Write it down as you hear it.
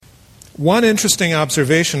One interesting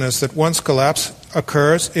observation is that once collapse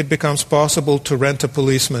occurs, it becomes possible to rent a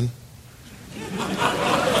policeman,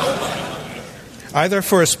 either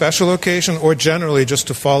for a special occasion or generally just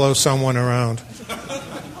to follow someone around.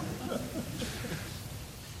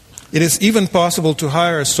 It is even possible to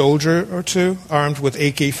hire a soldier or two armed with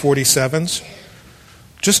AK-47s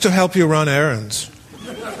just to help you run errands.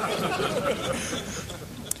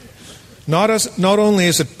 Not only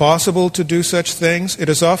is it possible to do such things, it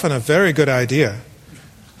is often a very good idea,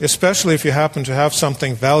 especially if you happen to have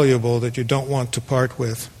something valuable that you don't want to part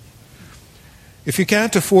with. If you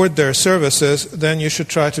can't afford their services, then you should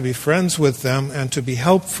try to be friends with them and to be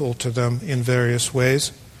helpful to them in various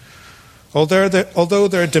ways. Although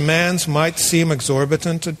their demands might seem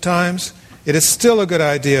exorbitant at times, it is still a good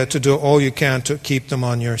idea to do all you can to keep them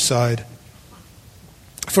on your side.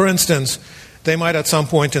 For instance, they might at some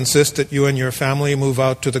point insist that you and your family move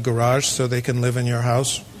out to the garage so they can live in your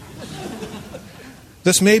house.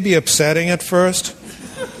 This may be upsetting at first,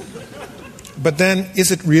 but then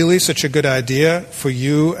is it really such a good idea for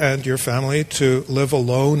you and your family to live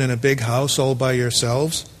alone in a big house all by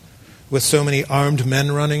yourselves with so many armed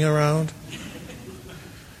men running around?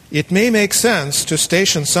 It may make sense to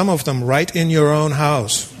station some of them right in your own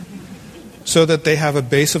house so that they have a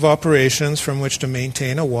base of operations from which to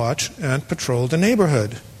maintain a watch and patrol the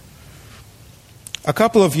neighborhood. A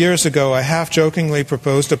couple of years ago, I half-jokingly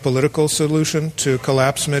proposed a political solution to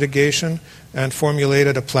collapse mitigation and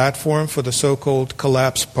formulated a platform for the so-called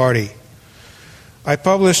Collapse Party. I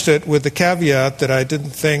published it with the caveat that I didn't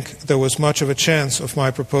think there was much of a chance of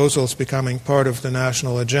my proposals becoming part of the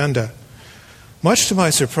national agenda. Much to my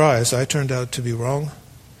surprise, I turned out to be wrong.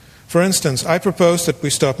 For instance, I proposed that we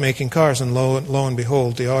stop making cars, and lo and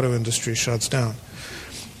behold, the auto industry shuts down.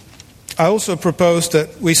 I also proposed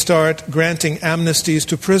that we start granting amnesties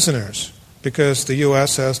to prisoners, because the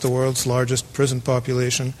U.S. has the world's largest prison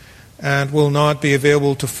population and will not be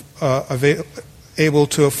able to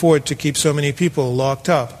afford to keep so many people locked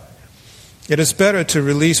up. It is better to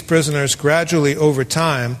release prisoners gradually over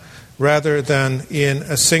time rather than in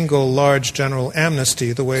a single large general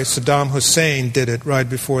amnesty, the way Saddam Hussein did it right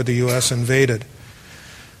before the U.S. invaded.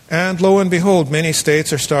 And lo and behold, many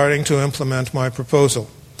states are starting to implement my proposal.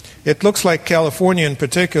 It looks like California in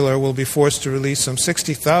particular will be forced to release some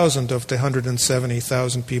 60,000 of the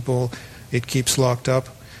 170,000 people it keeps locked up.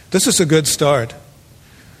 This is a good start.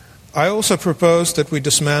 I also propose that we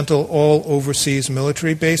dismantle all overseas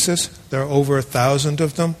military bases, there are over 1,000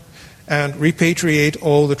 of them, and repatriate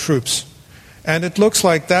all the troops. And it looks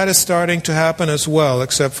like that is starting to happen as well,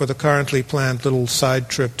 except for the currently planned little side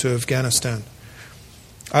trip to Afghanistan.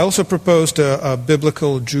 I also proposed a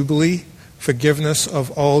biblical jubilee, forgiveness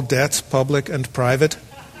of all debts, public and private.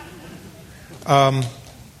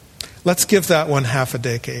 Let's give that one half a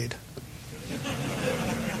decade.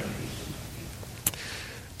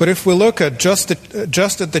 But if we look at just at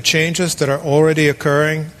the changes that are already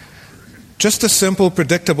occurring, just a simple,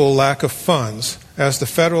 predictable lack of funds, as the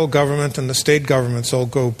federal government and the state governments all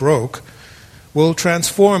go broke, will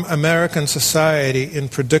transform American society in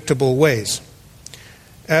predictable ways.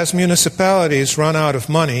 As municipalities run out of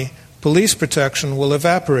money, police protection will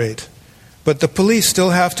evaporate. But the police still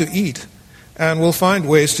have to eat and will find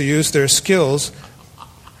ways to use their skills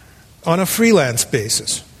on a freelance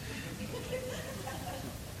basis.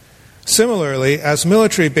 Similarly, as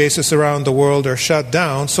military bases around the world are shut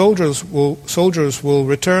down, soldiers will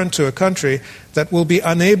return to a country that will be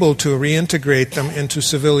unable to reintegrate them into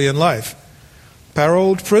civilian life.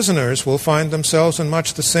 Paroled prisoners will find themselves in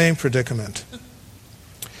much the same predicament.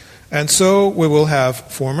 And so we will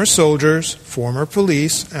have former soldiers, former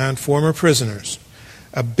police, and former prisoners.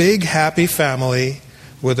 A big, happy family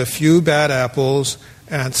with a few bad apples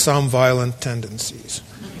and some violent tendencies.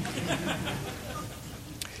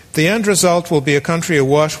 The end result will be a country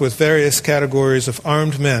awash with various categories of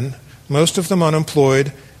armed men, most of them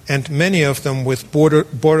unemployed, and many of them with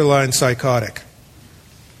borderline psychotic.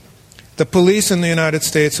 The police in the United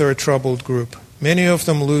States are a troubled group. Many of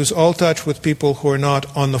them lose all touch with people who are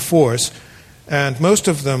not on the force, and most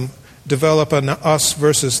of them develop an us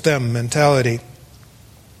versus them mentality.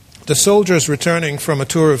 The soldiers returning from a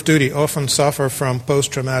tour of duty often suffer from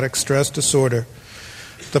post-traumatic stress disorder.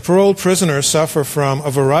 The paroled prisoners suffer from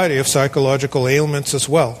a variety of psychological ailments as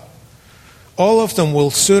well. All of them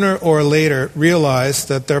will sooner or later realize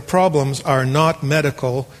that their problems are not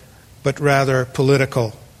medical, but rather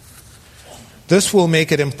political. This will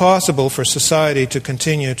make it impossible for society to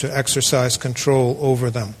continue to exercise control over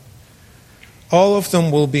them. All of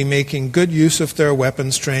them will be making good use of their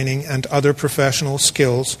weapons training and other professional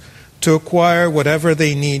skills to acquire whatever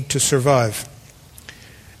they need to survive.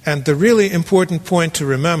 And the really important point to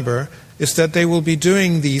remember is that they will be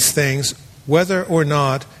doing these things whether or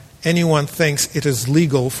not anyone thinks it is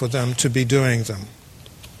legal for them to be doing them.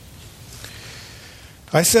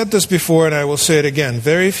 I said this before and I will say it again.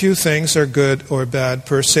 Very few things are good or bad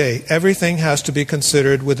per se. Everything has to be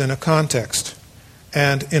considered within a context.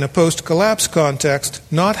 And in a post-collapse context,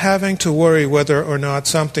 not having to worry whether or not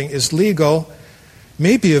something is legal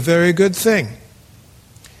may be a very good thing.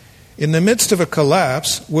 In the midst of a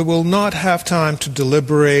collapse, we will not have time to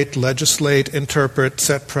deliberate, legislate, interpret,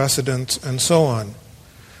 set precedents, and so on.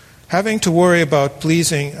 Having to worry about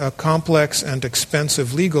pleasing a complex and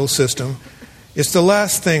expensive legal system is the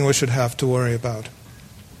last thing we should have to worry about.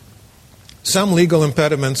 Some legal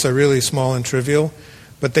impediments are really small and trivial,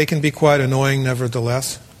 but they can be quite annoying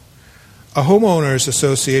nevertheless. A homeowners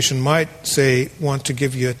association might, say, want to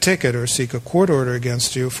give you a ticket or seek a court order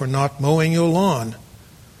against you for not mowing your lawn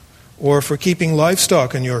or for keeping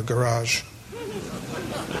livestock in your garage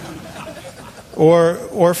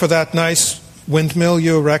or for that nice windmill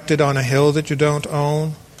you erected on a hill that you don't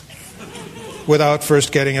own without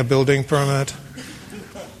first getting a building permit.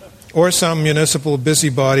 Or some municipal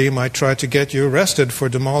busybody might try to get you arrested for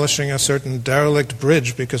demolishing a certain derelict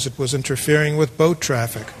bridge because it was interfering with boat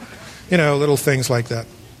traffic. You know, little things like that.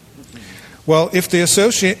 Well, if the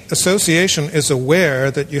association is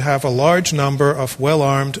aware that you have a large number of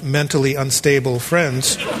well-armed, mentally unstable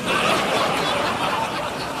friends,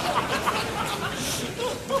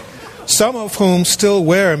 some of whom still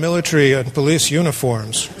wear military and police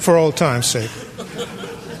uniforms, for old time's sake,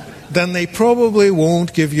 then they probably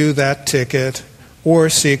won't give you that ticket or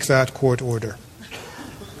seek that court order.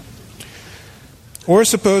 Or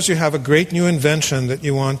suppose you have a great new invention that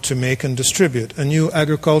you want to make and distribute, a new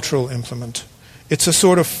agricultural implement. It's a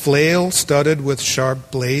sort of flail studded with sharp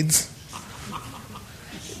blades.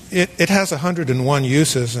 It has 101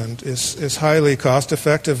 uses and is highly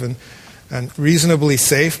cost-effective and reasonably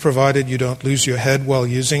safe, provided you don't lose your head while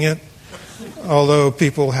using it. Although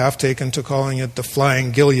people have taken to calling it the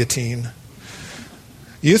flying guillotine.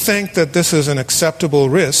 You think that this is an acceptable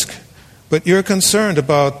risk, but you're concerned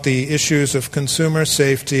about the issues of consumer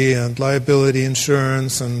safety and liability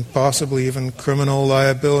insurance and possibly even criminal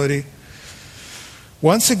liability.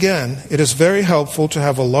 Once again, it is very helpful to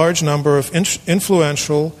have a large number of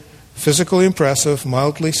influential, physically impressive,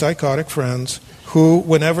 mildly psychotic friends who,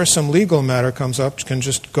 whenever some legal matter comes up, can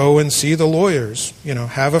just go and see the lawyers,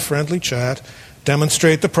 have a friendly chat,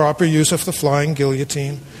 demonstrate the proper use of the flying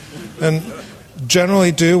guillotine, and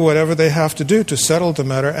generally do whatever they have to do to settle the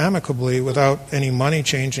matter amicably without any money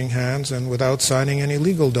changing hands and without signing any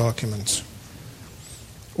legal documents.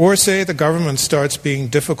 Or say the government starts being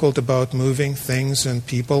difficult about moving things and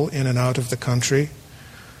people in and out of the country,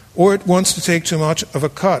 or it wants to take too much of a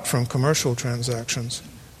cut from commercial transactions.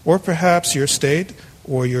 Or perhaps your state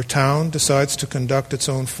or your town decides to conduct its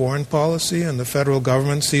own foreign policy and the federal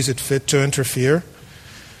government sees it fit to interfere.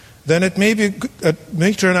 Then it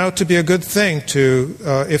may turn out to be a good thing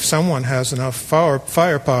if someone has enough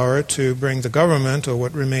firepower to bring the government or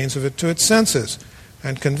what remains of it to its senses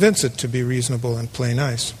and convince it to be reasonable and play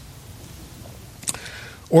nice.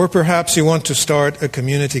 Or perhaps you want to start a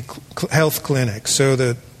community health clinic so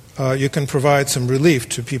that you can provide some relief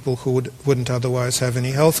to people who wouldn't otherwise have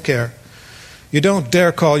any health care. You don't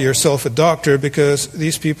dare call yourself a doctor because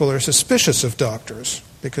these people are suspicious of doctors,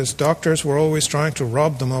 because doctors were always trying to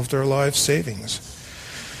rob them of their life savings.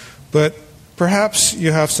 But perhaps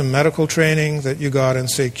you have some medical training that you got in,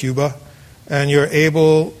 say, Cuba, and you're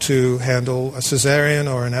able to handle a cesarean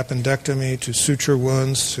or an appendectomy, to suture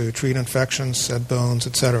wounds, to treat infections, set bones,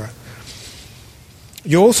 etc.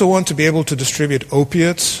 You also want to be able to distribute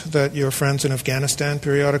opiates that your friends in Afghanistan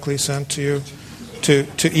periodically sent to you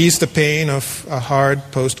to ease the pain of a hard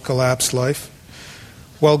post-collapse life.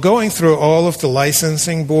 While going through all of the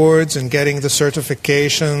licensing boards and getting the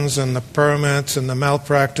certifications and the permits and the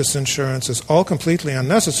malpractice insurance is all completely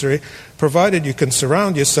unnecessary, provided you can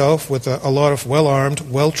surround yourself with a lot of well-armed,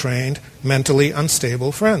 well-trained, mentally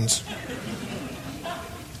unstable friends.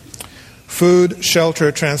 Food,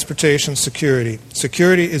 shelter, transportation, security.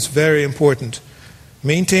 Security is very important.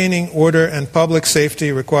 Maintaining order and public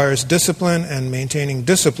safety requires discipline, and maintaining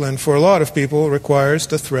discipline for a lot of people requires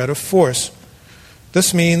the threat of force.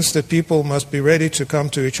 This means that people must be ready to come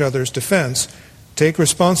to each other's defense, take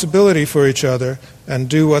responsibility for each other, and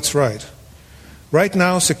do what's right. Right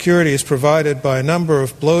now, security is provided by a number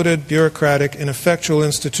of bloated, bureaucratic, ineffectual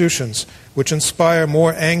institutions which inspire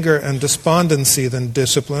more anger and despondency than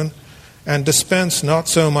discipline, and dispense not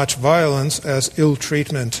so much violence as ill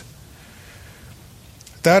treatment.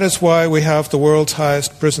 That is why we have the world's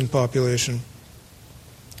highest prison population.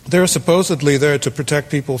 They're supposedly there to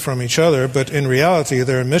protect people from each other, but in reality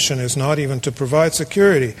their mission is not even to provide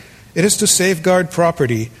security. It is to safeguard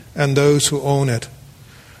property and those who own it.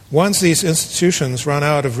 Once these institutions run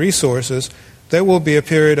out of resources, there will be a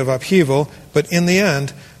period of upheaval, but in the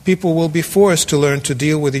end, people will be forced to learn to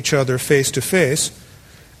deal with each other face to face,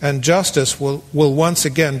 and justice will once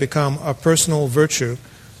again become a personal virtue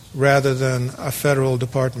rather than a federal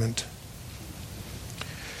department.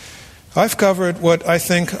 I've covered what I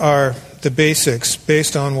think are the basics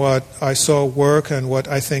based on what I saw work and what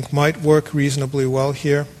I think might work reasonably well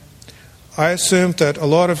here. I assume that a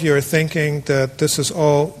lot of you are thinking that this is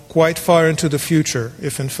all quite far into the future,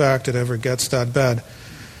 if in fact it ever gets that bad.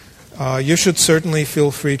 You should certainly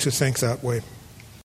feel free to think that way.